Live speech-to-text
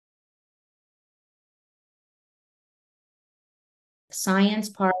science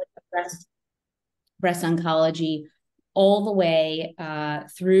part of breast oncology all the way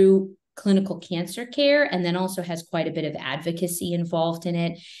through clinical cancer care, and then also has quite a bit of advocacy involved in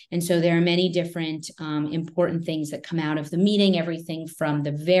it. And so there are many different important things that come out of the meeting, everything from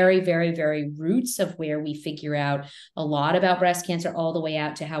the very, very, very roots of where we figure out a lot about breast cancer all the way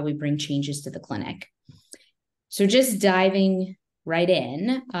out to how we bring changes to the clinic. So just diving right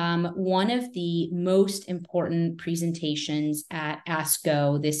in, one of the most important presentations at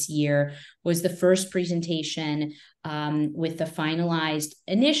ASCO this year was the first presentation with the finalized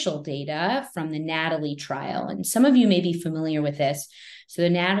initial data from the NATALEE trial. And some of you may be familiar with this. So the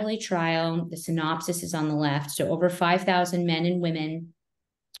NATALEE trial, the synopsis is on the left. So over 5,000 men and women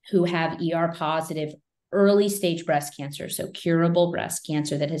who have ER-positive early stage breast cancer, so curable breast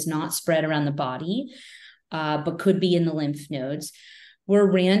cancer that has not spread around the body, but could be in the lymph nodes, were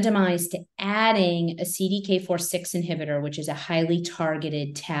randomized to adding a CDK4/6 inhibitor, which is a highly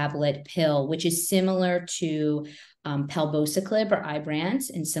targeted tablet pill, which is similar to palbociclib or Ibrance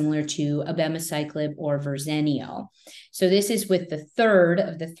and similar to abemaciclib or Verzenio. So this is with the third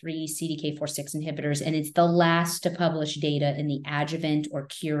of the 3 CDK4/6 inhibitors, and it's the last to publish data in the adjuvant or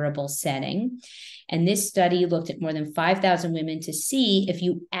curable setting. And this study looked at more than 5,000 women to see if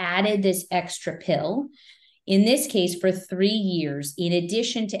you added this extra pill, in this case for 3 years, in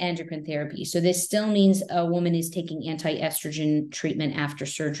addition to endocrine therapy. So this still means a woman is taking anti-estrogen treatment after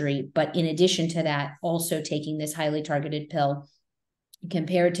surgery, but in addition to that, also taking this highly targeted pill,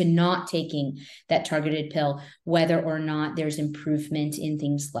 compared to not taking that targeted pill, whether or not there's improvement in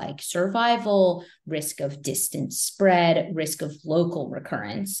things like survival, risk of distant spread, risk of local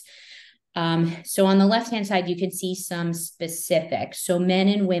recurrence. So on the left-hand side, you can see some specifics. So men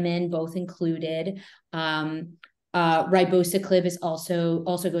and women both included. Ribociclib is also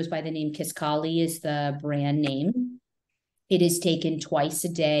goes by the name Kisqali is the brand name. It is taken twice a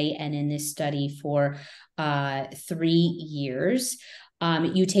day, and in this study for 3 years.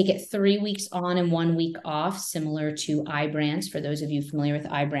 You take it 3 weeks on and 1 week off, similar to Ibrance, for those of you familiar with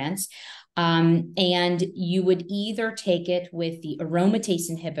Ibrance. And you would either take it with the aromatase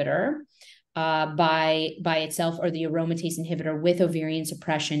inhibitor by itself, or the aromatase inhibitor with ovarian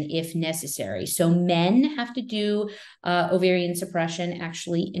suppression if necessary. So men have to do ovarian suppression,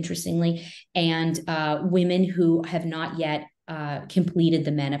 actually, interestingly, and women who have not yet completed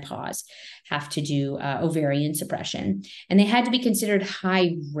the menopause have to do ovarian suppression. And they had to be considered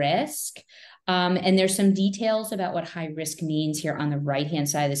high risk. And there's some details about what high risk means here on the right-hand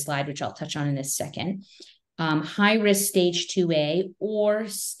side of the slide, which I'll touch on in a second. High risk stage 2A or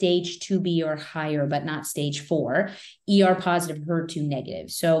stage 2B or higher, but not stage 4, ER positive, HER2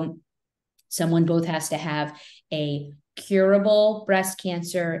 negative. So someone both has to have a curable breast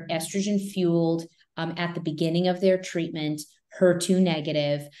cancer, estrogen fueled at the beginning of their treatment, HER2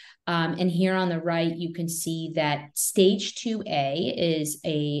 negative. And here on the right, you can see that stage 2A is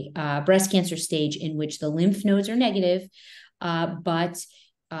a breast cancer stage in which the lymph nodes are negative, but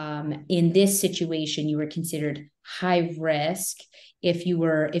in this situation, you were considered high risk if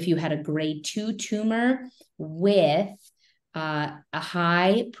you had a grade 2 tumor with a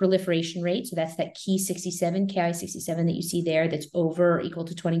high proliferation rate. So that's that Ki67 that you see there, that's over or equal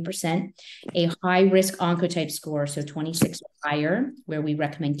to 20%, a high risk oncotype score, so 26 or higher, where we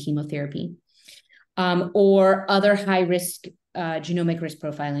recommend chemotherapy, or other high risk genomic risk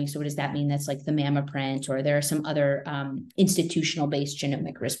profiling. So what does that mean? That's like the MammaPrint, or there are some other institutional-based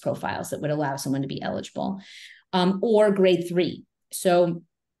genomic risk profiles that would allow someone to be eligible, or grade 3. So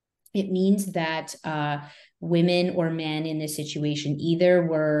it means that women or men in this situation either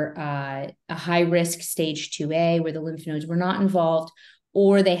were a high-risk stage 2A, where the lymph nodes were not involved,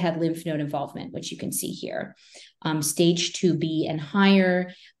 or they had lymph node involvement, which you can see here. Stage 2B and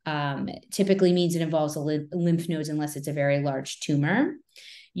higher typically means it involves lymph nodes unless it's a very large tumor.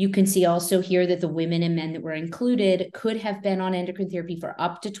 You can see also here that the women and men that were included could have been on endocrine therapy for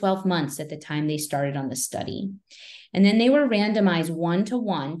up to 12 months at the time they started on the study. And then they were randomized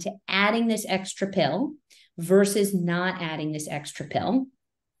 1-to-1 to adding this extra pill versus not adding this extra pill.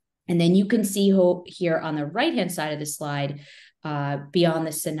 And then you can see here on the right-hand side of the slide, beyond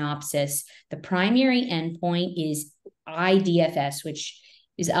the synopsis, the primary endpoint is IDFS, which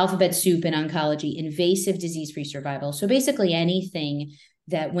is alphabet soup in oncology, invasive disease-free survival. So basically anything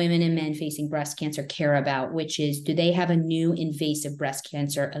that women and men facing breast cancer care about, which is, do they have a new invasive breast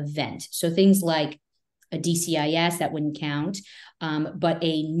cancer event? So things like a DCIS, that wouldn't count, but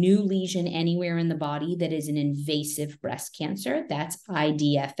a new lesion anywhere in the body that is an invasive breast cancer, that's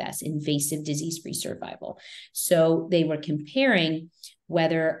IDFS, invasive disease-free survival. So they were comparing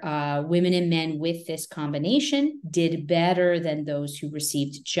whether women and men with this combination did better than those who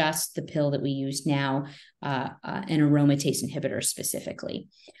received just the pill that we use now, an aromatase inhibitor specifically.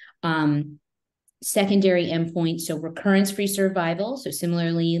 Secondary endpoint, so recurrence-free survival. So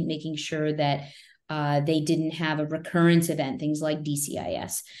similarly, making sure that they didn't have a recurrence event, things like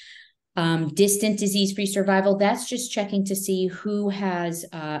DCIS. Distant disease-free survival, that's just checking to see who has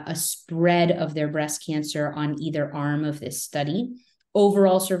a spread of their breast cancer on either arm of this study.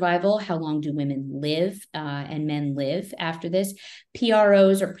 Overall survival, how long do women live and men live after this?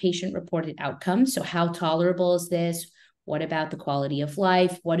 PROs, or patient-reported outcomes. So how tolerable is this? What about the quality of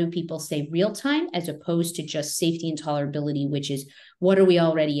life? What do people say real time, as opposed to just safety and tolerability, which is what are we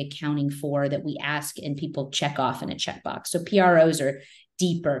already accounting for that we ask and people check off in a checkbox? So PROs are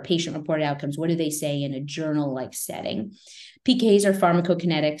deeper, patient-reported outcomes. What do they say in a journal-like setting? PKs are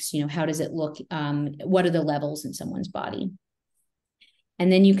pharmacokinetics. How does it look? What are the levels in someone's body?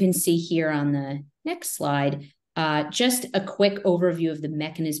 And then you can see here on the next slide, just a quick overview of the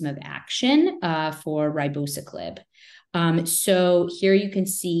mechanism of action for ribociclib. So here you can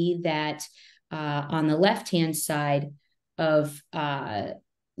see that on the left-hand side of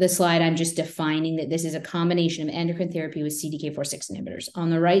the slide, I'm just defining that this is a combination of endocrine therapy with CDK4/6 inhibitors. On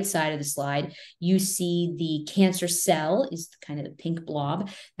the right side of the slide, you see the cancer cell is kind of the pink blob.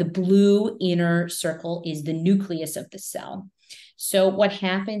 The blue inner circle is the nucleus of the cell. So what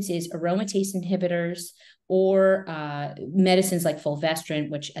happens is aromatase inhibitors or medicines like fulvestrant,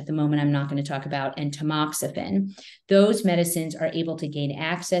 which at the moment I'm not going to talk about, and tamoxifen, those medicines are able to gain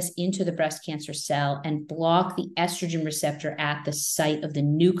access into the breast cancer cell and block the estrogen receptor at the site of the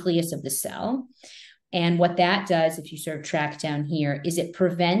nucleus of the cell. And what that does, if you sort of track down here, is it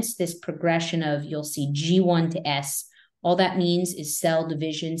prevents this progression of, you'll see G1 to S. All that means is cell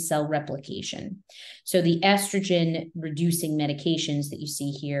division, cell replication. So the estrogen reducing medications that you see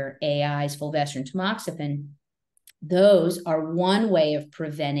here, AIs, fulvestrant, tamoxifen, those are one way of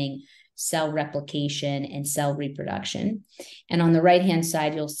preventing cell replication and cell reproduction. And on the right-hand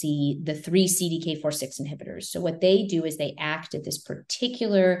side, you'll see the 3 CDK4/6 inhibitors. So what they do is they act at this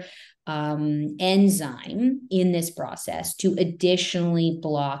particular enzyme in this process to additionally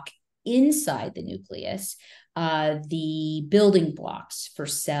block inside the nucleus the building blocks for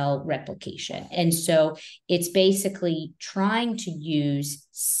cell replication. And so it's basically trying to use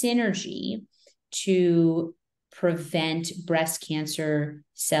synergy to prevent breast cancer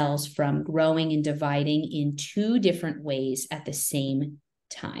cells from growing and dividing in 2 different ways at the same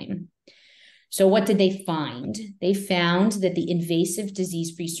time. So what did they find? They found that the invasive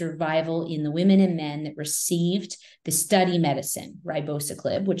disease-free survival in the women and men that received the study medicine,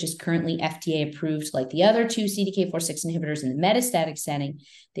 ribociclib, which is currently FDA approved like the other 2 CDK4/6 inhibitors in the metastatic setting,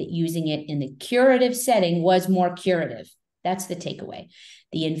 that using it in the curative setting was more curative. That's the takeaway.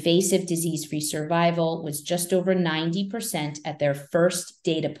 The invasive disease-free survival was just over 90% at their first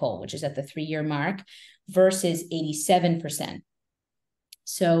data pull, which is at the 3-year mark, versus 87%.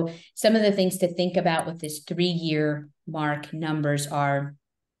 So some of the things to think about with this 3-year mark numbers are,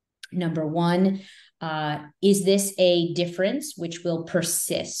 number one, is this a difference which will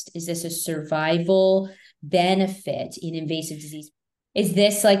persist? Is this a survival benefit in invasive disease? Is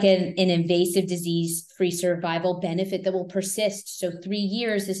this like an invasive disease-free survival benefit that will persist? So 3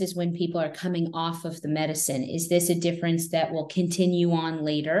 years, this is when people are coming off of the medicine. Is this a difference that will continue on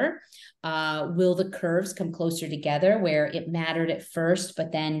later? Will the curves come closer together where it mattered at first,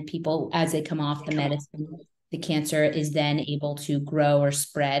 but then people, as they come off the medicine, the cancer is then able to grow or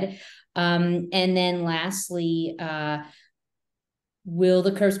spread? And then lastly, will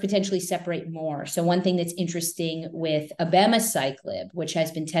the curves potentially separate more? So one thing that's interesting with abemaciclib, which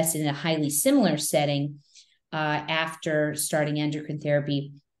has been tested in a highly similar setting after starting endocrine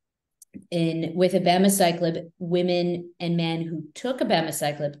therapy, with abemaciclib, women and men who took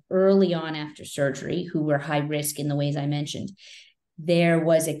abemaciclib early on after surgery, who were high risk in the ways I mentioned, there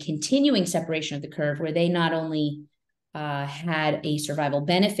was a continuing separation of the curve where they not only had a survival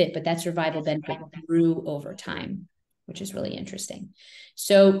benefit, but that survival benefit grew over time, which is really interesting.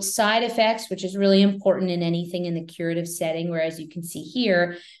 So side effects, which is really important in anything in the curative setting, whereas you can see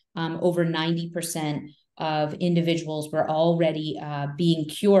here, over 90% of individuals were already being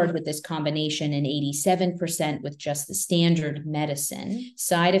cured with this combination and 87% with just the standard medicine.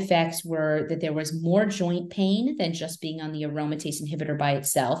 Side effects were that there was more joint pain than just being on the aromatase inhibitor by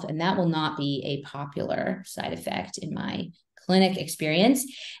itself, and that will not be a popular side effect in my clinic experience,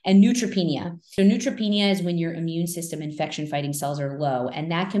 and neutropenia. So neutropenia is when your immune system infection fighting cells are low,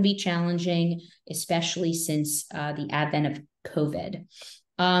 and that can be challenging, especially since the advent of COVID.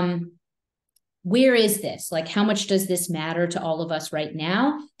 where is this? Like, how much does this matter to all of us right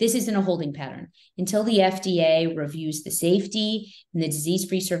now? This isn't a holding pattern. Until the FDA reviews the safety and the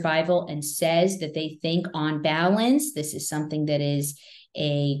disease-free survival and says that they think on balance, this is something that is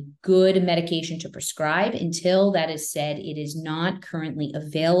a good medication to prescribe. Until that is said, it is not currently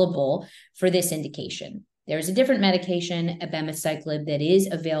available for this indication. There's a different medication, abemaciclib, that is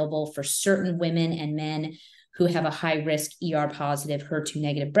available for certain women and men who have a high-risk ER-positive,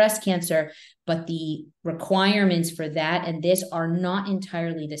 HER2-negative breast cancer, but the requirements for that and this are not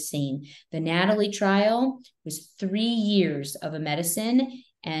entirely the same. The NATALEE trial was 3 years of a medicine,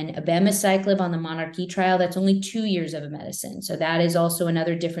 and abemaciclib on the monarchE trial, that's only 2 years of a medicine. So that is also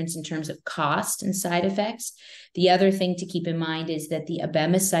another difference in terms of cost and side effects. The other thing to keep in mind is that the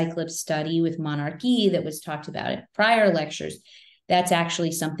abemaciclib study with monarchE that was talked about in prior lectures, that's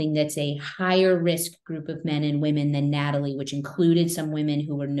actually something that's a higher risk group of men and women than NATALEE, which included some women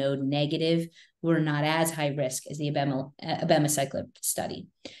who were node negative, who are not as high risk as the abemaciclib study.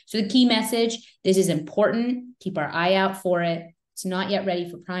 So the key message, this is important. Keep our eye out for it. It's not yet ready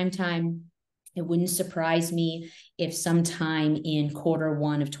for prime time. It wouldn't surprise me if sometime in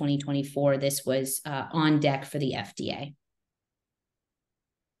Q1 of 2024, this was on deck for the FDA.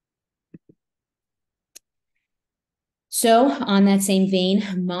 So on that same vein,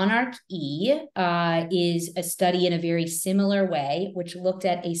 monarchE is a study in a very similar way, which looked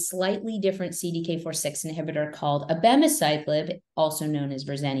at a slightly different CDK4/6 inhibitor called abemaciclib, also known as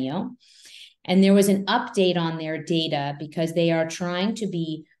Verzenio. And there was an update on their data because they are trying to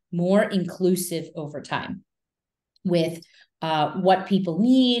be more inclusive over time with what people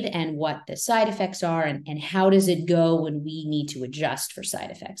need and what the side effects are and how does it go when we need to adjust for side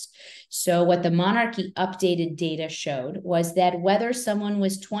effects. So what the monarchE updated data showed was that whether someone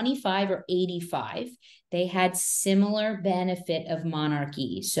was 25 or 85, they had similar benefit of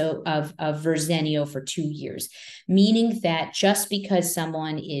monarchE, so of Verzenio for 2 years, meaning that just because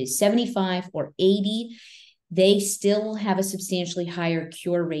someone is 75 or 80, they still will have a substantially higher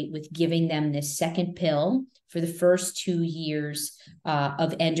cure rate with giving them this second pill. For the first 2 years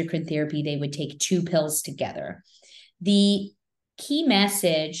of endocrine therapy, they would take 2 pills together. The key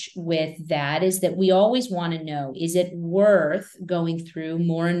message with that is that we always want to know, is it worth going through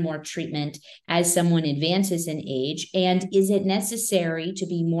more and more treatment as someone advances in age? And is it necessary to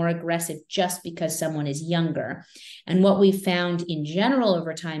be more aggressive just because someone is younger? And what we found in general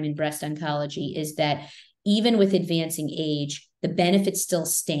over time in breast oncology is that even with advancing age, the benefit still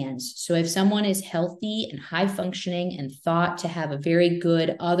stands. So if someone is healthy and high functioning and thought to have a very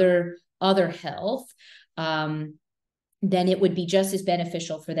good other health, then it would be just as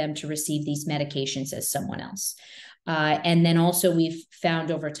beneficial for them to receive these medications as someone else. And then also we've found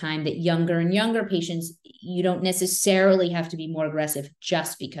over time that younger and younger patients, you don't necessarily have to be more aggressive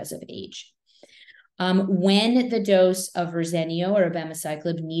just because of age. When the dose of Verzenio or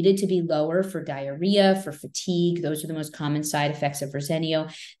abemaciclib needed to be lower for diarrhea, for fatigue, those are the most common side effects of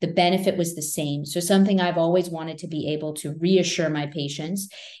Verzenio, the benefit was the same. So something I've always wanted to be able to reassure my patients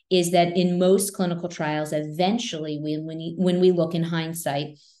is that in most clinical trials, eventually, when we look in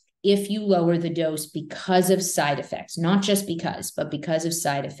hindsight, if you lower the dose because of side effects, not just because, but because of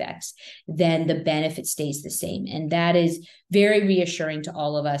side effects, then the benefit stays the same. And that is very reassuring to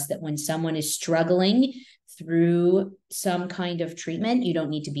all of us that when someone is struggling through some kind of treatment, you don't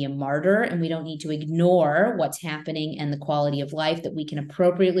need to be a martyr and we don't need to ignore what's happening and the quality of life, that we can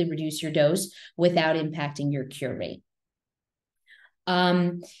appropriately reduce your dose without impacting your cure rate.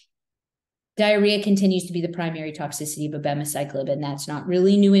 Diarrhea continues to be the primary toxicity of abemaciclib, and that's not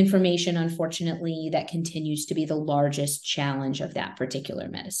really new information, unfortunately. That continues to be the largest challenge of that particular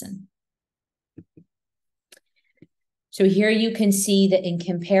medicine. So here you can see that in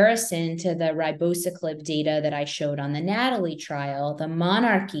comparison to the ribociclib data that I showed on the NATALEE trial, the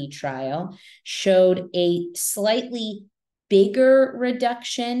monarchE trial showed a slightly bigger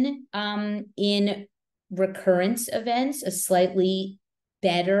reduction in recurrence events, a slightly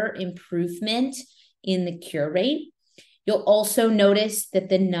better improvement in the cure rate. You'll also notice that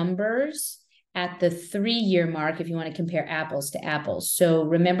the numbers at the 3-year mark, if you want to compare apples to apples. So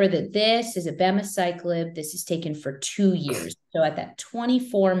remember that this is abemaciclib. This is taken for 2 years. So at that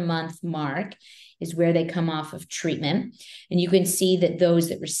 24-month mark is where they come off of treatment. And you can see that those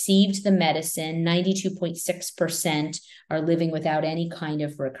that received the medicine, 92.6% are living without any kind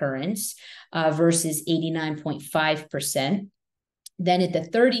of recurrence versus 89.5%. Then at the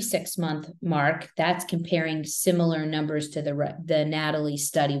 36-month mark, that's comparing similar numbers to the NATALEE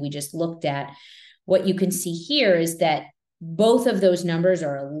study we just looked at. What you can see here is that both of those numbers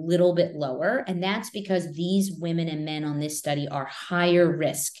are a little bit lower, and that's because these women and men on this study are higher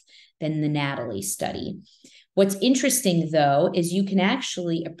risk than the Natalie study. What's interesting, though, is you can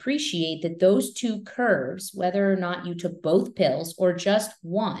actually appreciate that those two curves, whether or not you took both pills or just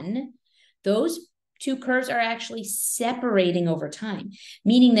one, those two curves are actually separating over time,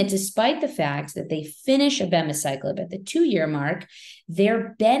 meaning that despite the fact that they finish abemaciclib at the 2-year mark,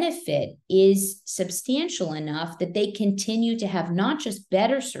 their benefit is substantial enough that they continue to have not just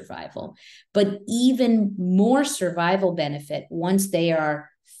better survival, but even more survival benefit once they are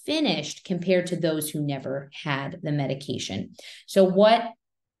finished compared to those who never had the medication. So what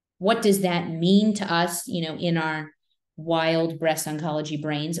does that mean to us, in our wild breast oncology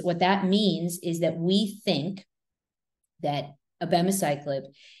brains? What that means is that we think that abemaciclib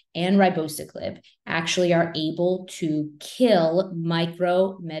and ribociclib actually are able to kill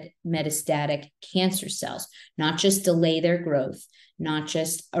metastatic cancer cells, not just delay their growth, not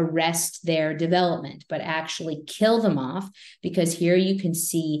just arrest their development, but actually kill them off, because here you can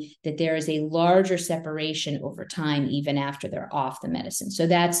see that there is a larger separation over time, even after they're off the medicine. So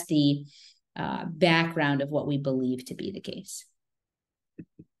that's the background of what we believe to be the case.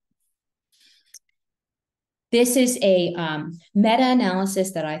 This is a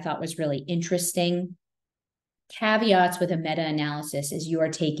meta-analysis that I thought was really interesting. Caveats with a meta-analysis is you are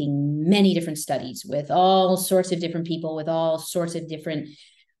taking many different studies with all sorts of different people, with all sorts of different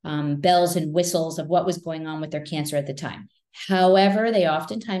bells and whistles of what was going on with their cancer at the time. However, they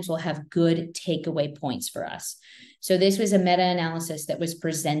oftentimes will have good takeaway points for us. So this was a meta-analysis that was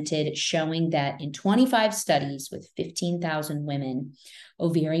presented showing that in 25 studies with 15,000 women,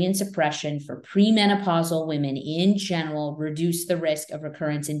 ovarian suppression for premenopausal women in general reduced the risk of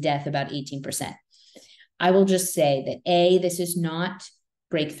recurrence and death about 18%. I will just say that this is not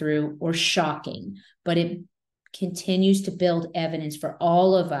breakthrough or shocking, but it continues to build evidence for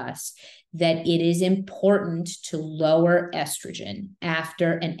all of us that it is important to lower estrogen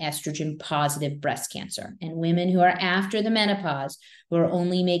after an estrogen positive breast cancer. And women who are after the menopause, who are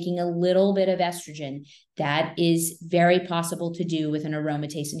only making a little bit of estrogen, that is very possible to do with an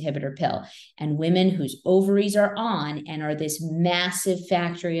aromatase inhibitor pill. And women whose ovaries are on and are this massive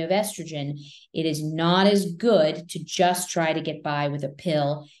factory of estrogen, it is not as good to just try to get by with a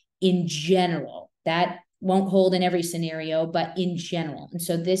pill in general. That won't hold in every scenario, but in general. And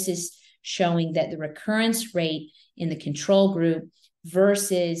so this is showing that the recurrence rate in the control group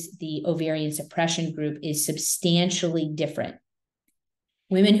versus the ovarian suppression group is substantially different.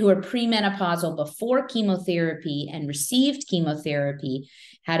 Women who are premenopausal before chemotherapy and received chemotherapy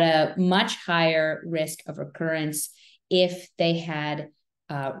had a much higher risk of recurrence if they had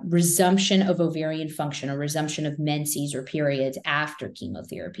resumption of ovarian function or resumption of menses or periods after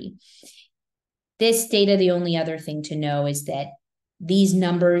chemotherapy. This data, the only other thing to know is that these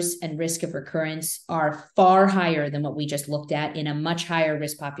numbers and risk of recurrence are far higher than what we just looked at in a much higher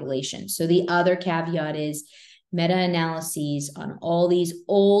risk population. So the other caveat is meta-analyses on all these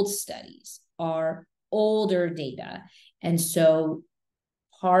old studies are older data. And so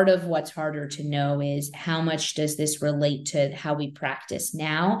part of what's harder to know is how much does this relate to how we practice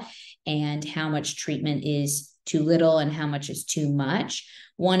now, and how much treatment is too little and how much is too much.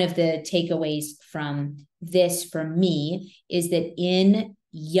 One of the takeaways from this for me is that in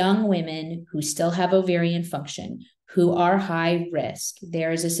young women who still have ovarian function, who are high risk,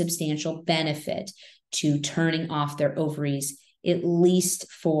 there is a substantial benefit to turning off their ovaries, at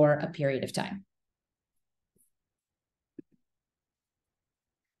least for a period of time.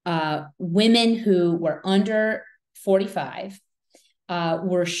 Women who were under 45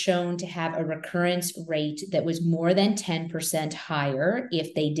 were shown to have a recurrence rate that was more than 10% higher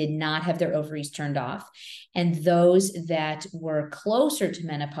if they did not have their ovaries turned off. And those that were closer to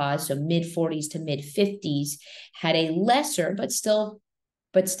menopause, so mid-40s to mid-50s, had a lesser, but still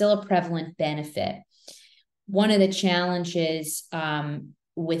a prevalent benefit. One of the challenges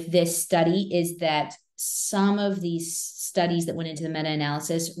with this study is that some of these studies that went into the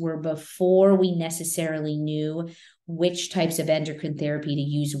meta-analysis were before we necessarily knew which types of endocrine therapy to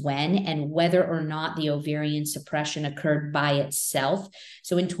use when, and whether or not the ovarian suppression occurred by itself.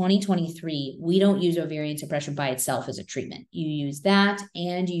 So in 2023, we don't use ovarian suppression by itself as a treatment. You use that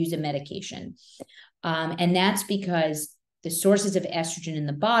and you use a medication. And that's because the sources of estrogen in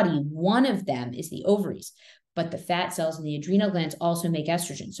the body, one of them is the ovaries, but the fat cells in the adrenal glands also make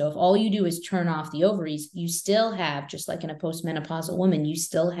estrogen. So if all you do is turn off the ovaries, you still have, just like in a postmenopausal woman, you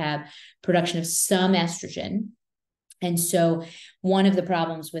still have production of some estrogen. And so one of the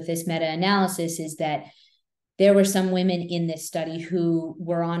problems with this meta-analysis is that There were some women in this study who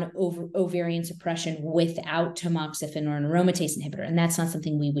were on ovarian suppression without tamoxifen or an aromatase inhibitor, and that's not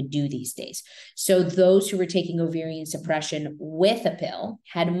something we would do these days. So those who were taking ovarian suppression with a pill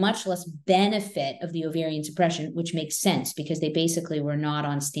had much less benefit of the ovarian suppression, which makes sense because they basically were not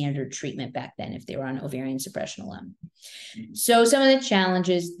on standard treatment back then if they were on ovarian suppression alone. So some of the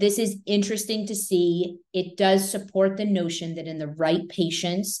challenges, this is interesting to see. It does support the notion that in the right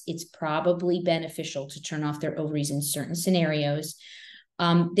patients, it's probably beneficial to turn off their ovaries in certain scenarios.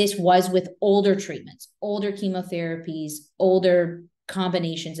 This was with older treatments, older chemotherapies, older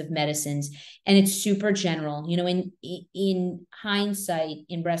combinations of medicines, and it's super general. You know, in hindsight,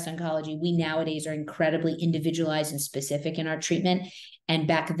 in breast oncology, we nowadays are incredibly individualized and specific in our treatment. And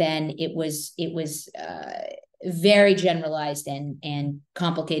back then it was very generalized and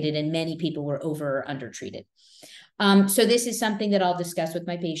complicated, and many people were over or undertreated. So this is something that I'll discuss with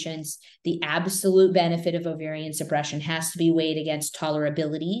my patients. The absolute benefit of ovarian suppression has to be weighed against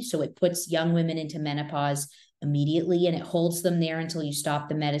tolerability. So it puts young women into menopause immediately, and it holds them there until you stop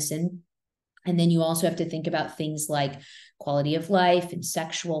the medicine. And then you also have to think about things like quality of life and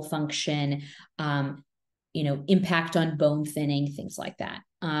sexual function, impact on bone thinning, things like that.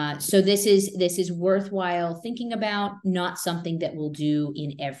 So this is worthwhile thinking about, not something that we'll do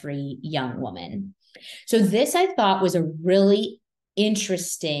in every young woman. So this, I thought, was a really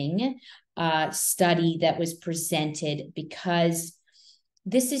interesting study that was presented, because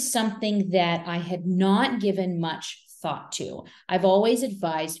this is something that I had not given much thought to. I've always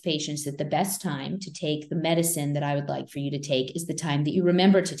advised patients that the best time to take the medicine that I would like for you to take is the time that you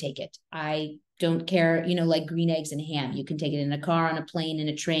remember to take it. I don't care, like green eggs and ham. You can take it in a car, on a plane, in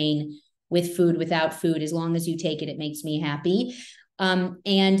a train, with food, without food. As long as you take it, it makes me happy.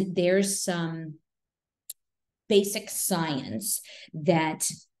 And there's some basic science that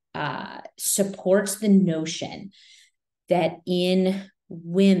supports the notion that in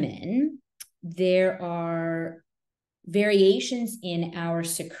women, there are variations in our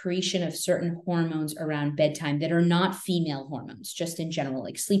secretion of certain hormones around bedtime that are not female hormones, just in general,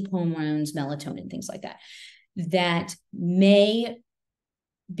 like sleep hormones, melatonin, things like that, that may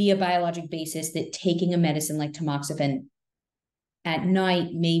be a biologic basis that taking a medicine like tamoxifen at night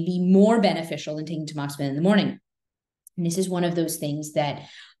may be more beneficial than taking tamoxifen in the morning. And this is one of those things that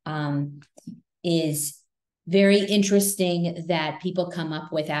is very interesting, that people come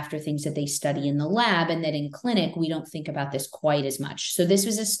up with after things that they study in the lab, and that in clinic, we don't think about this quite as much. So this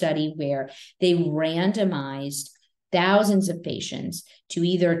was a study where they randomized thousands of patients to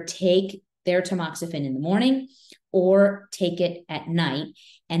either take their tamoxifen in the morning or take it at night.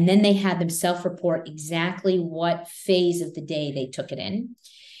 And then they had them self-report exactly what phase of the day they took it in.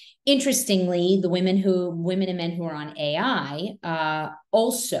 Interestingly, the women and men who are on AI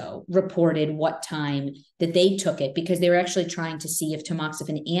also reported what time that they took it, because they were actually trying to see if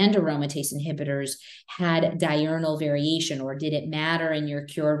tamoxifen and aromatase inhibitors had diurnal variation, or did it matter in your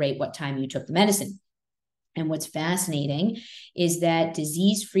cure rate what time you took the medicine. And what's fascinating is that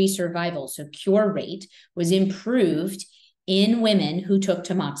disease-free survival, so cure rate, was improved in women who took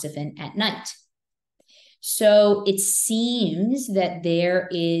tamoxifen at night. So it seems that there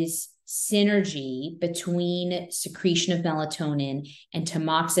is synergy between secretion of melatonin and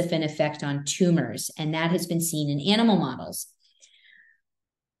tamoxifen effect on tumors, and that has been seen in animal models.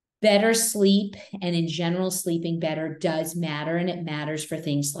 Better sleep, and in general sleeping better, does matter, and it matters for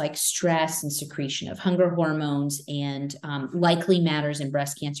things like stress and secretion of hunger hormones, and likely matters in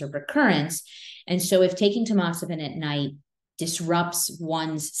breast cancer recurrence. And so if taking tamoxifen at night disrupts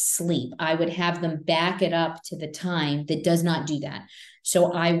one's sleep, I would have them back it up to the time that does not do that.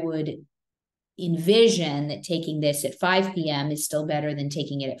 So I would envision that taking this at 5 p.m. is still better than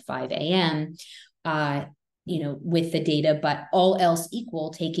taking it at 5 a.m., with the data, but all else equal,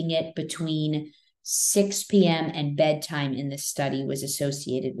 taking it between 6 p.m. and bedtime in this study was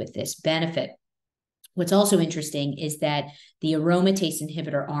associated with this benefit. What's also interesting is that the aromatase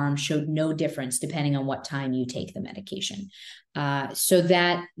inhibitor arm showed no difference depending on what time you take the medication. So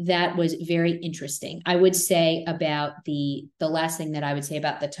that was very interesting. I would say about the last thing that I would say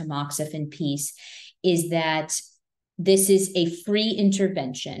about the tamoxifen piece is that this is a free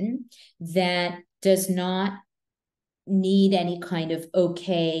intervention that does not need any kind of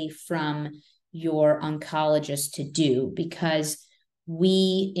okay from your oncologist to do, because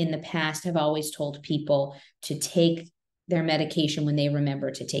we in the past have always told people to take their medication when they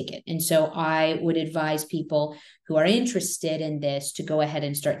remember to take it. And so I would advise people who are interested in this to go ahead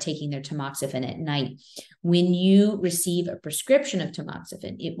and start taking their tamoxifen at night. When you receive a prescription of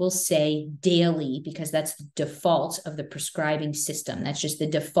tamoxifen, it will say daily, because that's the default of the prescribing system. That's just the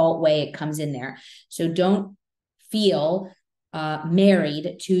default way it comes in there. So don't feel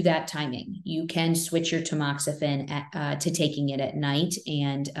married to that timing. You can switch your tamoxifen to taking it at night,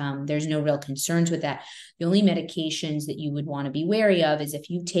 and there's no real concerns with that. The only medications that you would want to be wary of is if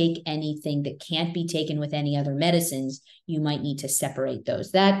you take anything that can't be taken with any other medicines, you might need to separate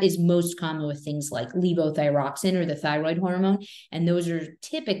those. That is most common with things like levothyroxine or the thyroid hormone, and those are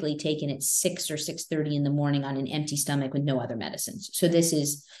typically taken at 6 or 6:30 in the morning on an empty stomach with no other medicines. So this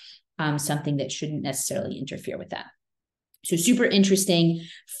is something that shouldn't necessarily interfere with that. So super interesting,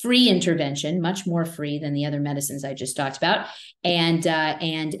 free intervention, much more free than the other medicines I just talked about, and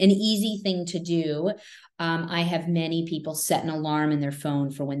an easy thing to do. I have many people set an alarm in their phone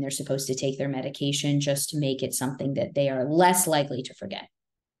for when they're supposed to take their medication, just to make it something that they are less likely to forget.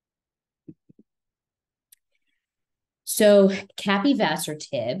 So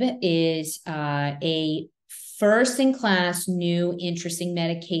capivasertib is a first-in-class new interesting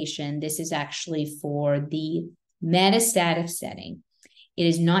medication. This is actually for the metastatic setting. It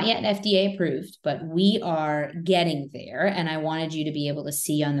is not yet FDA approved, but we are getting there. And I wanted you to be able to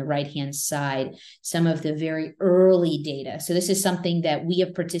see on the right-hand side some of the very early data. So this is something that we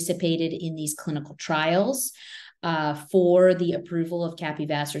have participated in these clinical trials for the approval of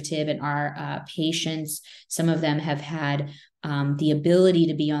capivasertib, and our patients, some of them have had the ability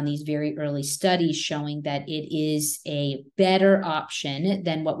to be on these very early studies showing that it is a better option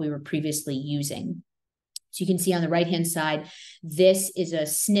than what we were previously using. So you can see on the right-hand side, this is a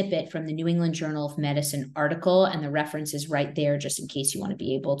snippet from the New England Journal of Medicine article, and the reference is right there just in case you want to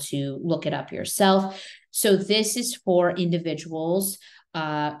be able to look it up yourself. So this is for individuals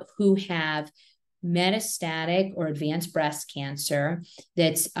who have metastatic or advanced breast cancer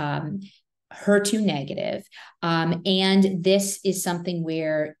that's HER2 negative. And this is something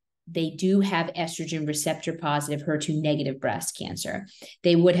where they do have estrogen receptor positive HER2 negative breast cancer.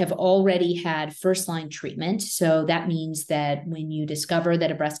 They would have already had first-line treatment. So that means that when you discover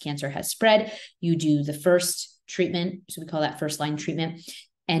that a breast cancer has spread, you do the first treatment. So we call that first-line treatment.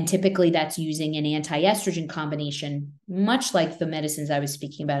 And typically that's using an anti-estrogen combination, much like the medicines I was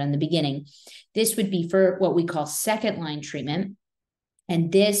speaking about in the beginning. This would be for what we call second-line treatment.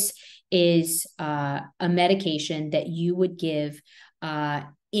 And this is a medication that you would give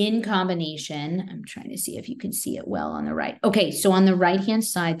in combination. I'm trying to see if you can see it well on the right. Okay, so on the right-hand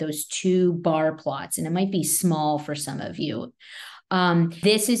side, those two bar plots, and it might be small for some of you.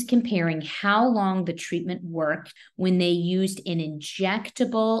 This is comparing how long the treatment worked when they used an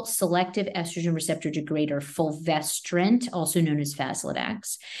injectable selective estrogen receptor degrader, fulvestrant, also known as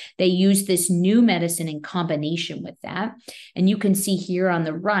Faslodex. They used this new medicine in combination with that. And you can see here on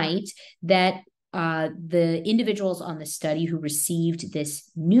the right that the individuals on the study who received this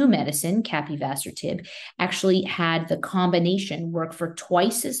new medicine, capivasertib, actually had the combination work for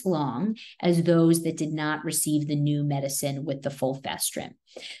twice as long as those that did not receive the new medicine with the fulvestrant.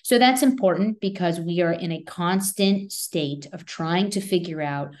 So that's important because we are in a constant state of trying to figure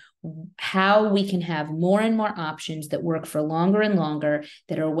out how we can have more and more options that work for longer and longer,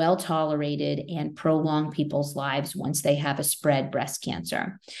 that are well tolerated and prolong people's lives once they have a spread breast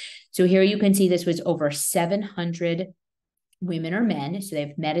cancer. So here you can see this was over 700 women or men. So they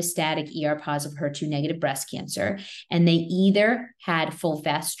have metastatic ER-positive HER2 negative breast cancer, and they either had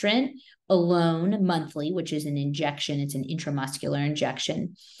fulvestrant alone monthly, which is an injection, it's an intramuscular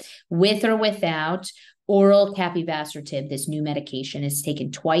injection, with or without oral capivasertib. This new medication is taken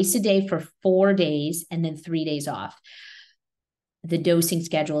twice a day for 4 days and then 3 days off. The dosing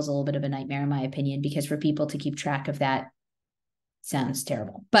schedule is a little bit of a nightmare in my opinion, because for people to keep track of that sounds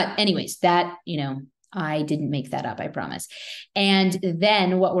terrible. But anyways, that, I didn't make that up, I promise. And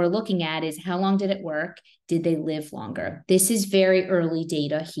then what we're looking at is how long did it work? Did they live longer? This is very early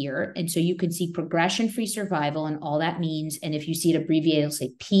data here. And so you can see progression-free survival and all that means. And if you see it abbreviated, it'll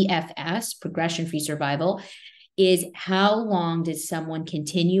say PFS, progression-free survival, is how long did someone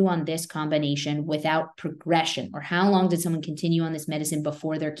continue on this combination without progression? Or how long did someone continue on this medicine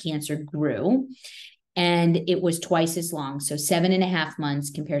before their cancer grew? And it was twice as long, so 7.5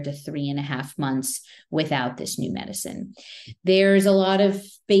 months compared to 3.5 months without this new medicine. There's a lot of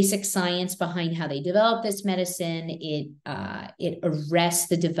basic science behind how they develop this medicine. It arrests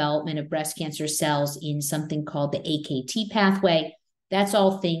the development of breast cancer cells in something called the AKT pathway. That's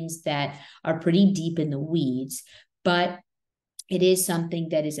all things that are pretty deep in the weeds, but it is something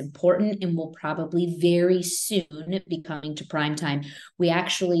that is important and will probably very soon be coming to prime time. We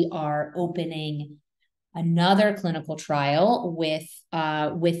actually are opening another clinical trial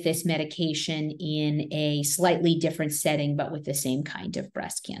with this medication in a slightly different setting, but with the same kind of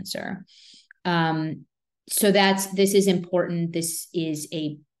breast cancer. So this is important. This is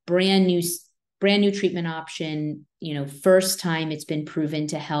a brand new brand new treatment option, first time it's been proven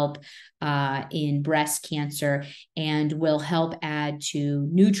to help in breast cancer, and will help add to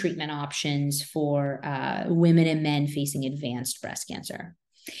new treatment options for women and men facing advanced breast cancer.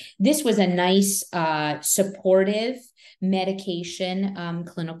 This was a nice supportive medication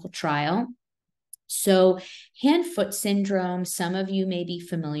clinical trial. So hand-foot syndrome, some of you may be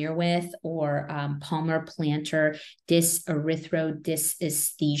familiar with, or palmar-plantar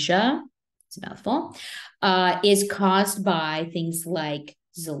dyserythrodysesthesia, it's a mouthful, is caused by things like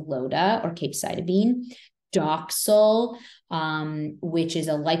Xeloda or capecitabine, Doxil, which is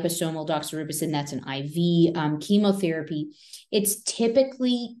a liposomal doxorubicin, that's an IV, chemotherapy. It's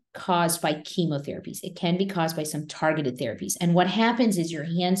typically caused by chemotherapies. It can be caused by some targeted therapies. And what happens is your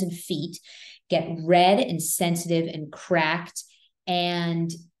hands and feet get red and sensitive and cracked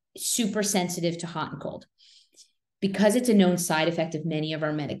and super sensitive to hot and cold. Because it's a known side effect of many of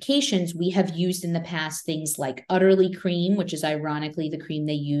our medications, we have used in the past things like Udderly cream, which is ironically the cream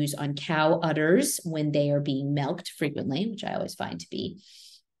they use on cow udders when they are being milked frequently, which I always find to be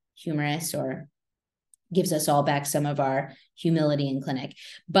humorous or gives us all back some of our humility in clinic.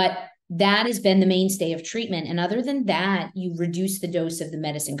 But that has been the mainstay of treatment. And other than that, you reduce the dose of the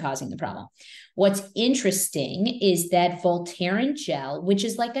medicine causing the problem. What's interesting is that Voltaren gel, which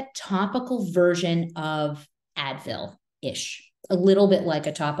is like a topical version of Advil-ish, a little bit like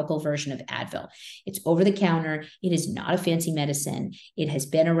a topical version of Advil. It's over the counter. It is not a fancy medicine. It has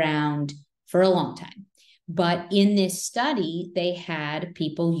been around for a long time. But in this study, they had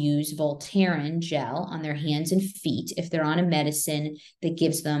people use Voltaren gel on their hands and feet if they're on a medicine that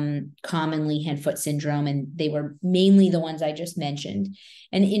gives them commonly hand-foot syndrome, and they were mainly the ones I just mentioned.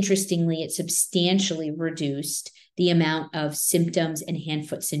 And interestingly, it substantially reduced the amount of symptoms and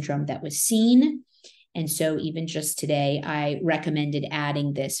hand-foot syndrome that was seen. And so even just today, I recommended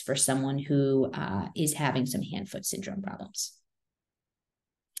adding this for someone who is having some hand-foot syndrome problems.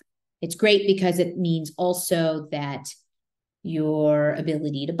 It's great because it means also that your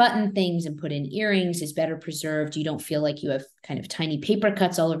ability to button things and put in earrings is better preserved. You don't feel like you have kind of tiny paper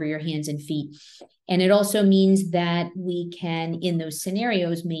cuts all over your hands and feet. And it also means that we can, in those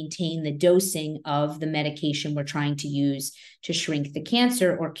scenarios, maintain the dosing of the medication we're trying to use to shrink the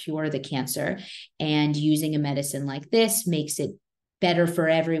cancer or cure the cancer. And using a medicine like this makes it better for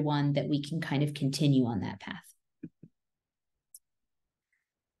everyone that we can kind of continue on that path.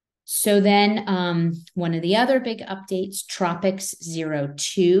 So then one of the other big updates,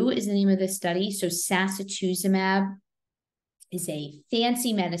 TROPICS-02 is the name of this study. So sacituzumab is a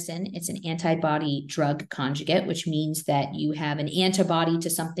fancy medicine. It's an antibody drug conjugate, which means that you have an antibody to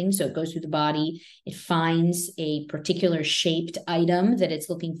something. So it goes through the body. It finds a particular shaped item that it's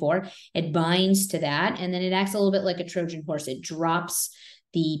looking for. It binds to that. And then it acts a little bit like a Trojan horse. It drops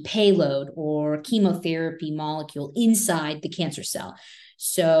the payload or chemotherapy molecule inside the cancer cell.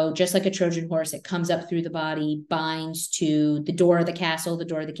 So just like a Trojan horse, it comes up through the body, binds to the door of the castle, the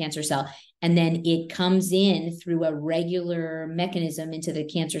door of the cancer cell, and then it comes in through a regular mechanism into the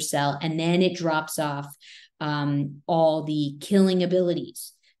cancer cell, and then it drops off all the killing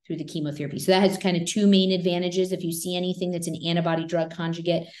abilities through the chemotherapy. So that has kind of two main advantages. If you see anything that's an antibody drug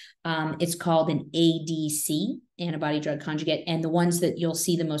conjugate, it's called an ADC, antibody drug conjugate. And the ones that you'll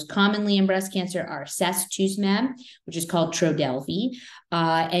see the most commonly in breast cancer are sacituzumab, which is called Trodelvy.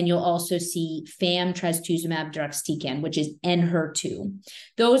 And you'll also see trastuzumab deruxtecan, which is Enhertu.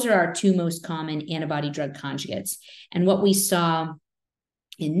 Those are our two most common antibody drug conjugates. And what we saw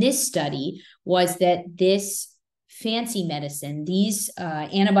in this study was that this fancy medicine, these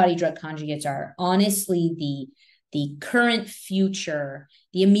antibody drug conjugates are honestly the current future,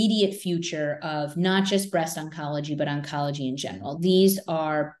 the immediate future of not just breast oncology, but oncology in general. These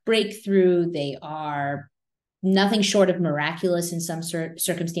are breakthrough. They are nothing short of miraculous in some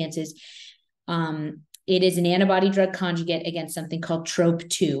circumstances. It is an antibody drug conjugate against something called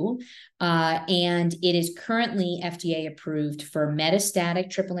TROP2, and it is currently FDA approved for metastatic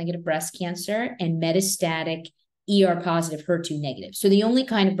triple-negative breast cancer and metastatic ER-positive, HER2-negative. So the only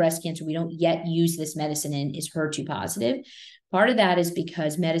kind of breast cancer we don't yet use this medicine in is HER2-positive. Part of that is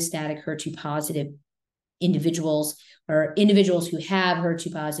because metastatic HER2-positive individuals, or individuals who have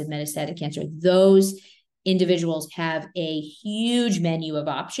HER2-positive metastatic cancer, those individuals have a huge menu of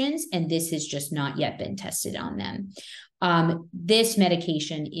options, and this has just not yet been tested on them. This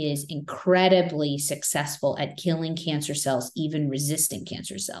medication is incredibly successful at killing cancer cells, even resistant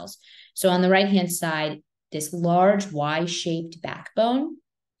cancer cells. So on the right-hand side, this large Y-shaped backbone,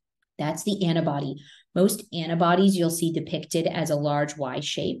 that's the antibody. Most antibodies you'll see depicted as a large Y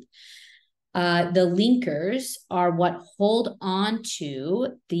shape. The linkers are what hold on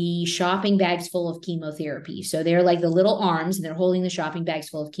to the shopping bags full of chemotherapy. So they're like the little arms, and they're holding the shopping bags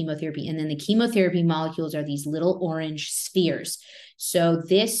full of chemotherapy. And then the chemotherapy molecules are these little orange spheres. So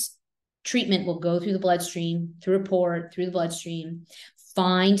this treatment will go through the bloodstream, through a pore, through the bloodstream,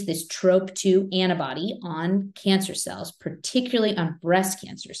 find this TROP2 antibody on cancer cells, particularly on breast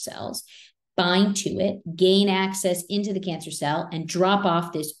cancer cells, bind to it, gain access into the cancer cell, and drop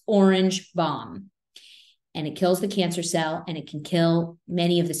off this orange bomb. And it kills the cancer cell, and it can kill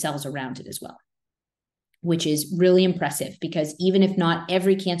many of the cells around it as well, which is really impressive, because even if not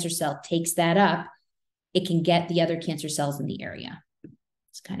every cancer cell takes that up, it can get the other cancer cells in the area.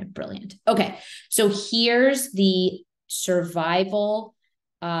 It's kind of brilliant. Okay, so here's the survival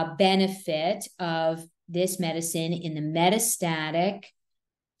benefit of this medicine in the metastatic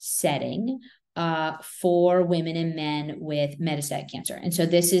setting for women and men with metastatic cancer. And so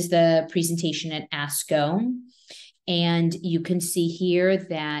this is the presentation at ASCO. And you can see here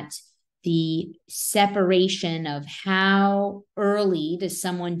that the separation of how early does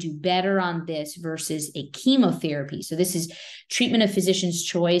someone do better on this versus a chemotherapy. So this is treatment of physician's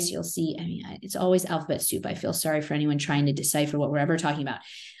choice. You'll see, I mean, it's always alphabet soup. I feel sorry for anyone trying to decipher what we're ever talking about.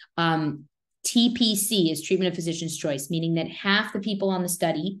 TPC is treatment of physician's choice, meaning that half the people on the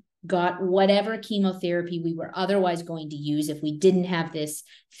study got whatever chemotherapy we were otherwise going to use if we didn't have this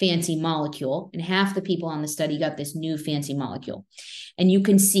fancy molecule, and half the people on the study got this new fancy molecule. And you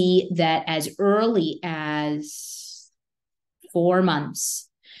can see that as early as 4 months,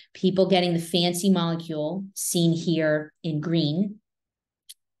 people getting the fancy molecule, seen here in green,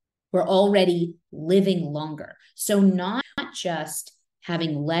 were already living longer. So not just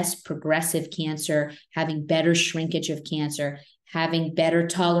having less progressive cancer, having better shrinkage of cancer, having better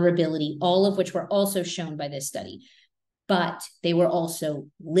tolerability, all of which were also shown by this study, but they were also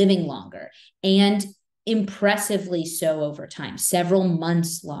living longer, and impressively so over time, several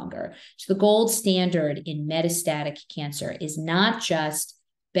months longer. So the gold standard in metastatic cancer is not just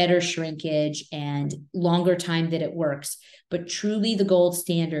better shrinkage and longer time that it works, but truly the gold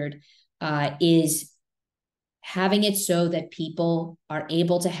standard is having it so that people are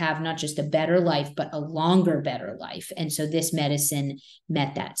able to have not just a better life, but a longer, better life. And so this medicine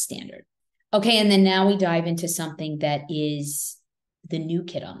met that standard. Okay, and then now we dive into something that is the new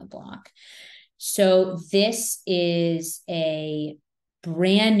kid on the block. So this is a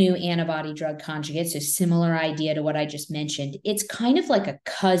brand new antibody drug conjugate, so similar idea to what I just mentioned. It's kind of like a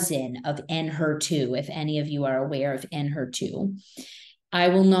cousin of Enhertu, if any of you are aware of Enhertu. I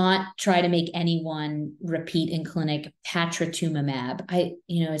will not try to make anyone repeat in clinic patritumumab.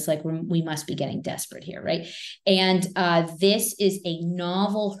 It's like we must be getting desperate here, right? And this is a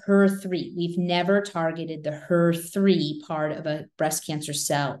novel HER3. We've never targeted the HER3 part of a breast cancer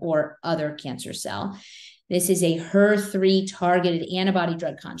cell or other cancer cell. This is a HER3 targeted antibody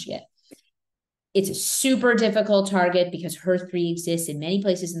drug conjugate. It's a super difficult target because HER3 exists in many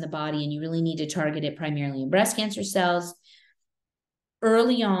places in the body, and you really need to target it primarily in breast cancer cells.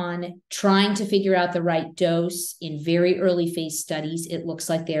 Early on, trying to figure out the right dose in very early phase studies, it looks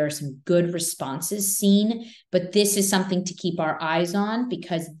like there are some good responses seen, but this is something to keep our eyes on,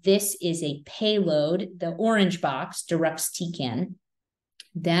 because this is a payload, the orange box, deruxtecan.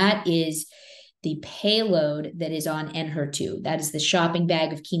 That is the payload that is on Enhertu. That is the shopping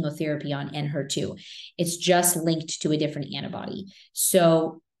bag of chemotherapy on Enhertu. It's just linked to a different antibody.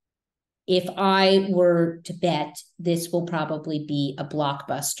 So if I were to bet, this will probably be a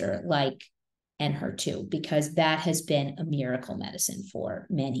blockbuster like Enhertu, because that has been a miracle medicine for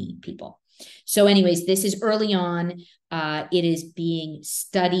many people. So anyways, this is early on. It is being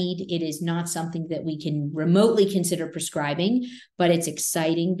studied. It is not something that we can remotely consider prescribing, but it's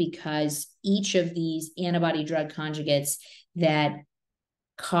exciting because each of these antibody drug conjugates that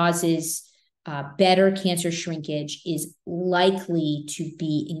causes better cancer shrinkage is likely to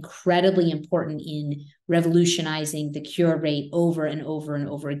be incredibly important in revolutionizing the cure rate over and over and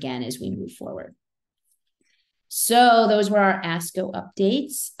over again as we move forward. So those were our ASCO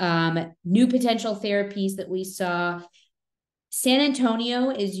updates. New potential therapies that we saw. San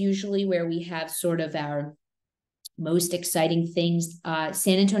Antonio is usually where we have sort of our most exciting things.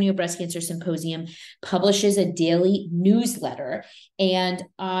 San Antonio Breast Cancer Symposium publishes a daily newsletter, and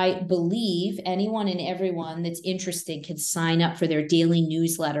I believe anyone and everyone that's interested can sign up for their daily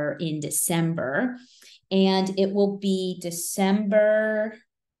newsletter in December, and it will be December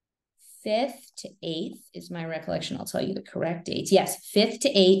 5th to 8th is my recollection. I'll tell you the correct dates. Yes, 5th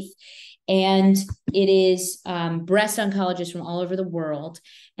to 8th. And it is breast oncologists from all over the world.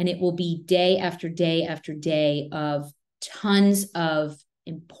 And it will be day after day after day of tons of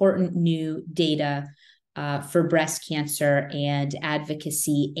important new data for breast cancer and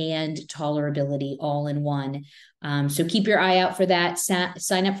advocacy and tolerability all in one. So keep your eye out for that.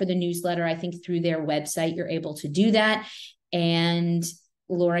 Sign up for the newsletter. I think through their website, you're able to do that. And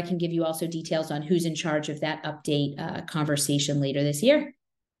Laura can give you also details on who's in charge of that update conversation later this year.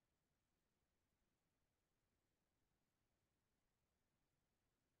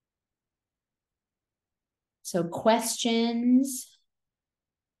 So questions?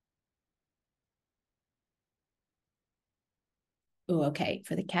 Oh, okay,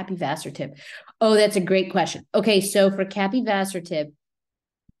 for the capivasertib. Oh, that's a great question. Okay, so for capivasertib,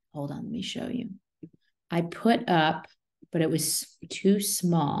 hold on, let me show you. I put up, but it was too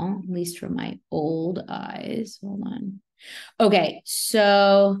small, at least for my old eyes. Hold on. Okay,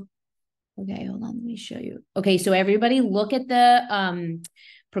 so, okay, hold on, let me show you. Okay, so everybody look at the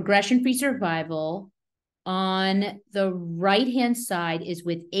progression-free survival. On the right-hand side is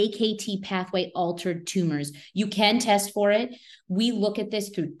with AKT pathway altered tumors. You can test for it. We look at this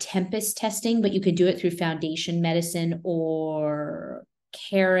through Tempest testing, but you could do it through Foundation Medicine or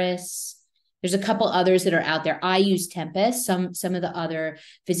Caris. There's a couple others that are out there. I use Tempest. Some of the other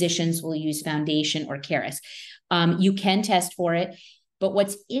physicians will use Foundation or Caris. You can test for it. But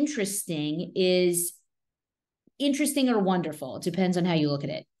what's interesting is interesting or wonderful. It depends on how you look at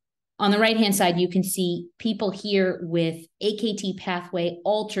it. On the right-hand side, you can see people here with AKT pathway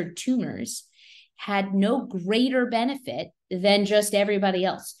altered tumors had no greater benefit than just everybody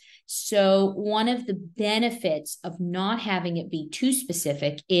else. So one of the benefits of not having it be too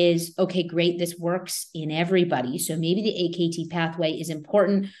specific is, okay, great, this works in everybody. So maybe the AKT pathway is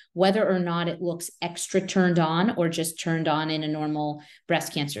important, whether or not it looks extra turned on or just turned on in a normal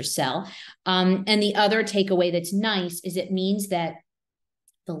breast cancer cell. And the other takeaway that's nice is it means that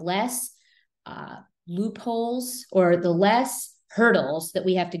the less loopholes or the less hurdles that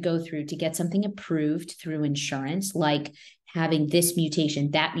we have to go through to get something approved through insurance, like having this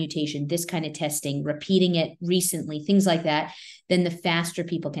mutation, that mutation, this kind of testing, repeating it recently, things like that, then the faster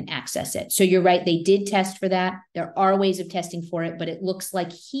people can access it. So you're right, they did test for that. There are ways of testing for it, but it looks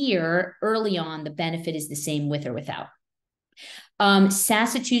like here early on, the benefit is the same with or without.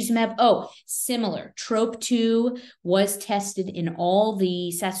 Sacituzumab, similar. TROP2 was tested in all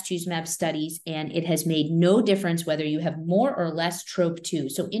the sacituzumab studies, and it has made no difference whether you have more or less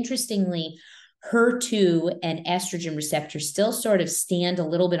TROP2. So interestingly, HER2 and estrogen receptors still sort of stand a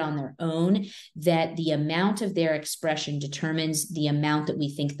little bit on their own, that the amount of their expression determines the amount that we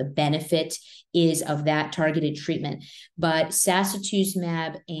think the benefit is of that targeted treatment. But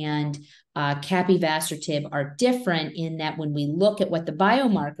sacituzumab and capivasertib are different in that when we look at what the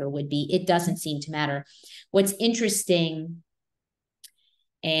biomarker would be, it doesn't seem to matter. What's interesting,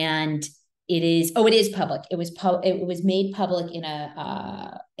 and it is public. It was made public in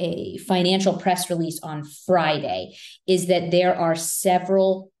a financial press release on Friday, is that there are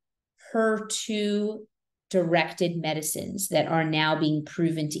several HER2 directed medicines that are now being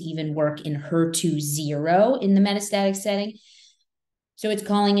proven to even work in HER2 zero in the metastatic setting. So it's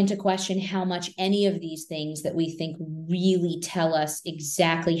calling into question how much any of these things that we think really tell us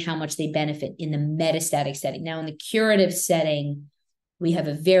exactly how much they benefit in the metastatic setting. Now, in the curative setting, we have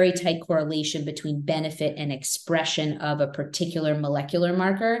a very tight correlation between benefit and expression of a particular molecular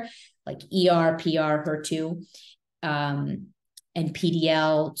marker, like ER, PR, HER2, and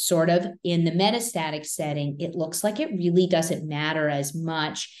PDL sort of. In the metastatic setting, it looks like it really doesn't matter as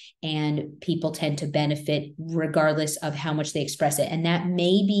much, and people tend to benefit regardless of how much they express it. And that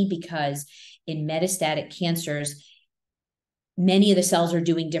may be because in metastatic cancers, many of the cells are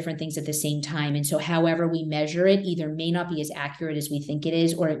doing different things at the same time. And so however we measure it either may not be as accurate as we think it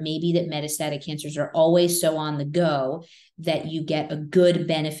is, or it may be that metastatic cancers are always so on the go that you get a good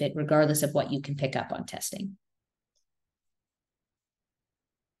benefit regardless of what you can pick up on testing.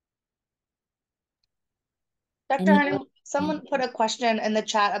 Dr. Harnden, someone put a question in the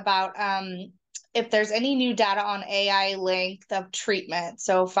chat about if there's any new data on AI length of treatment.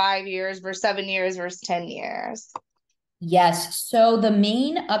 So 5 years versus 7 years versus 10 years. Yes. So the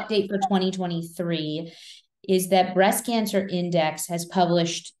main update for 2023 is that Breast Cancer Index has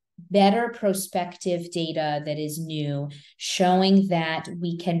published better prospective data that is new, showing that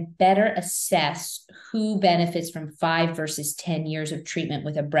we can better assess who benefits from 5 versus 10 years of treatment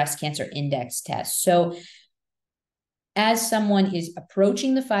with a breast cancer index test. So as someone is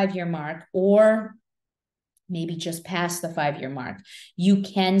approaching the 5-year mark, or maybe just past the 5-year mark, you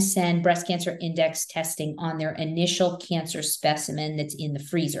can send breast cancer index testing on their initial cancer specimen that's in the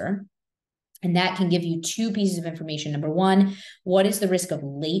freezer. And that can give you two pieces of information. Number one, what is the risk of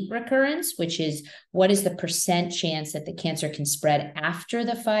late recurrence, which is what is the percent chance that the cancer can spread after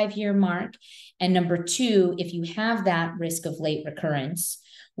the 5-year mark? And number two, if you have that risk of late recurrence,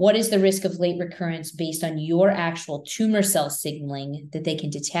 what is the risk of late recurrence based on your actual tumor cell signaling that they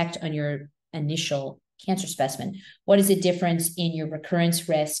can detect on your initial cancer specimen? What is the difference in your recurrence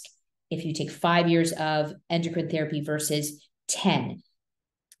risk if you take 5 years of endocrine therapy versus 10?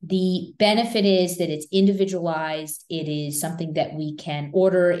 The benefit is that it's individualized. It is something that we can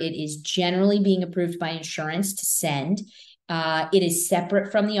order. It is generally being approved by insurance to send. It is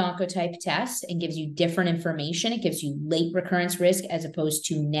separate from the Oncotype test and gives you different information. It gives you late recurrence risk as opposed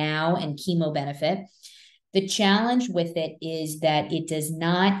to now and chemo benefit. The challenge with it is that it does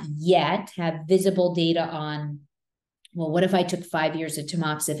not yet have visible data on, well, what if I took 5 years of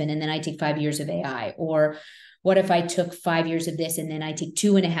tamoxifen and then I take 5 years of AI? Or what if I took 5 years of this and then I take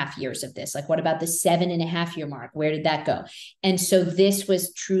 2.5 years of this? Like, what about the 7.5-year mark? Where did that go? And so this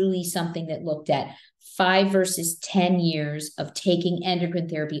was truly something that looked at 5 versus 10 years of taking endocrine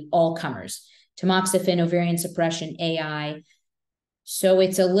therapy, all comers, tamoxifen, ovarian suppression, AI. So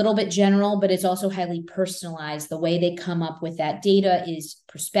it's a little bit general, but it's also highly personalized. The way they come up with that data is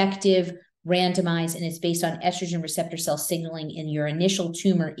prospective, randomized, and it's based on estrogen receptor cell signaling in your initial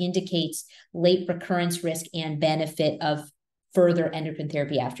tumor indicates late recurrence risk and benefit of further endocrine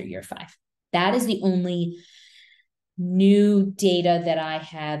therapy after year 5. That is the only new data that I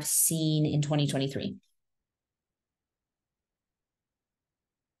have seen in 2023.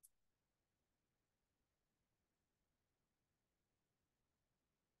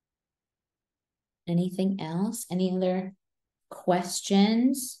 Anything else? Any other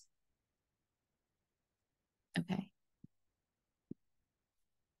questions? Okay.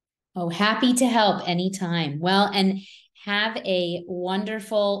 Oh, happy to help anytime. Well, and have a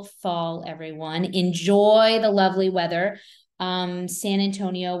wonderful fall, everyone. Enjoy the lovely weather. San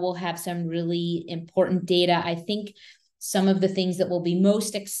Antonio will have some really important data. I think some of the things that will be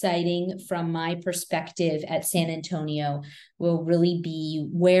most exciting from my perspective at San Antonio will really be,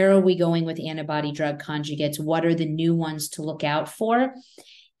 where are we going with antibody drug conjugates? What are the new ones to look out for?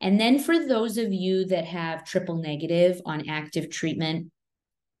 And then for those of you that have triple negative on active treatment,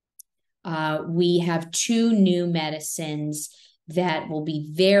 we have 2 new medicines that will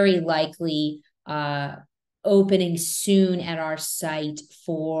be very likely opening soon at our site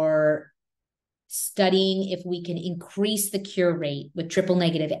for studying if we can increase the cure rate with triple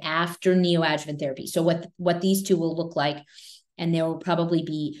negative after neoadjuvant therapy. So what these 2 will look like, and there will probably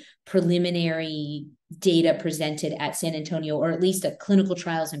be preliminary data presented at San Antonio, or at least a clinical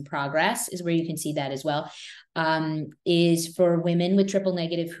trials in progress is where you can see that as well, is for women with triple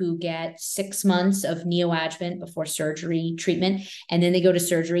negative who get 6 months of neoadjuvant before surgery treatment, and then they go to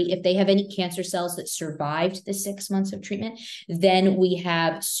surgery. If they have any cancer cells that survived the 6 months of treatment, then we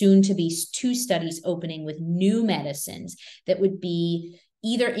have soon to be 2 studies opening with new medicines that would be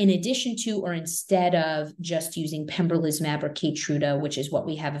either in addition to or instead of just using pembrolizumab or Keytruda, which is what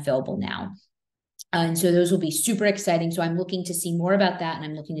we have available now. And so those will be super exciting. So I'm looking to see more about that, and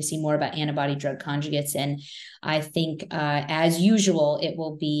I'm looking to see more about antibody drug conjugates. And I think, as usual, it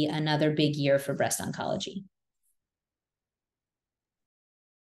will be another big year for breast oncology.